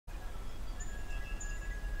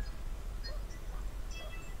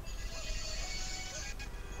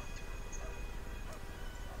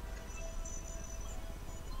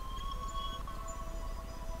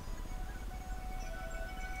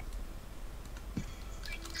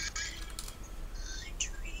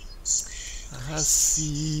I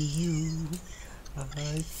see you,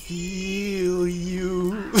 I feel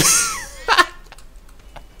you.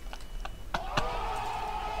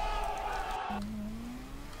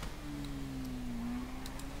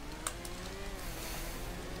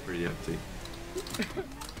 Pretty empty.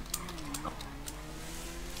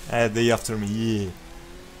 They after me, yeah.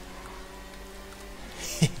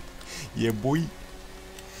 Yeah, boy.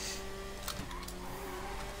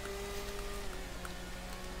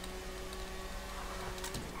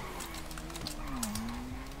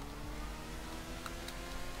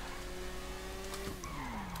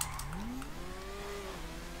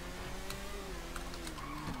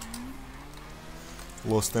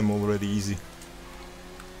 Lost them already, easy.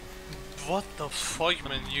 What the fuck,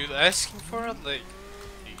 man? You asking for it? Like,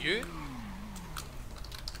 you?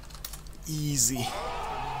 Easy.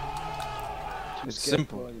 It's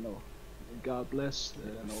simple. You know, God bless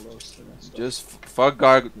and all those stuff. Just fuck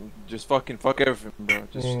God. Just fucking fuck everything, bro.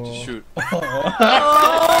 Just shoot.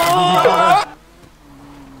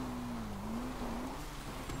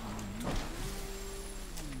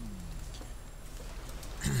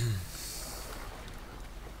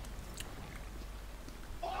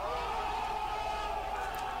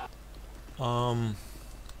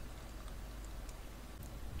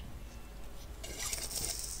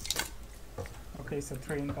 Okay, so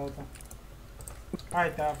 3 in total.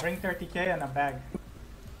 Alright, bring 30k and a bag.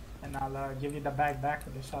 And I'll give you the bag back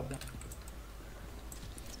with the shotgun.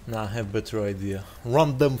 Nah, I have better idea.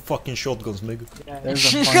 Run them fucking shotguns, nigga. Yeah,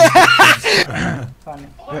 There's a funny.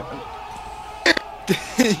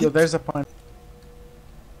 Yo, there's a point.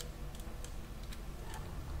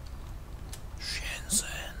 Shenzhen.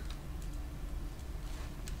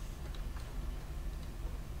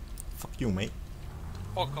 Fuck you, mate.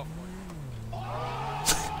 Fuck off.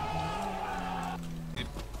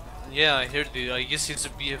 Yeah, I heard it. I guess it's a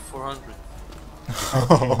BF400.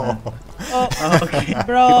 Oh, okay.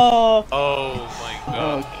 Bro, Oh my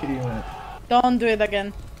god. Okay, man. don't do it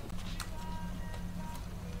again.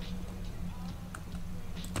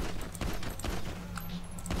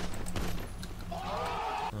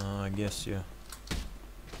 I guess, yeah.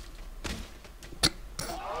 Do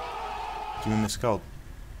you want to scout?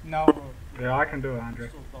 No. Yeah, I can do it, Andre.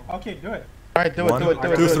 Okay, do it. Alright, do it, do it,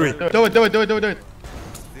 do it, two, do three. it, do it, do it, do it, do it, do it.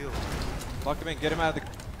 Lock him in. Get him out of the.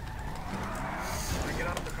 Get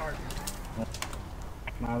out of the car.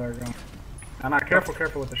 Now they're going. And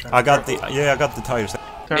careful with the shot. I got the tires.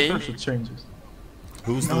 Careful changes.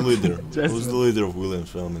 Who's the leader? Who's the leader of Williams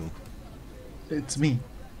family? It's me.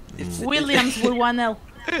 Williams with 1 L.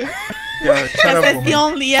 Yeah, shut up, That's the woman.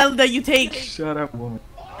 only L that you take. Shut up, woman.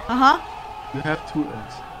 Uh-huh. You have 2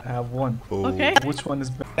 L's. I have 1. Oh. Okay. Which one is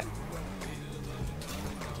better?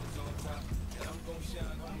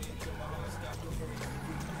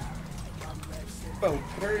 Bro,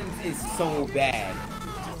 Burns is so bad.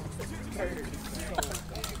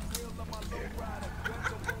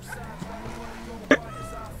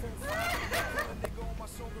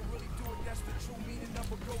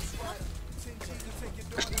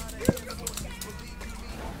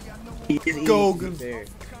 Go, go. There.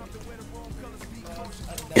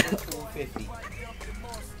 Another 250.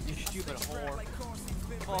 You stupid whore.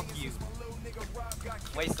 Fuck you.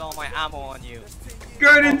 Waste all my ammo on you.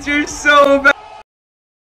 Gordon, you're so bad.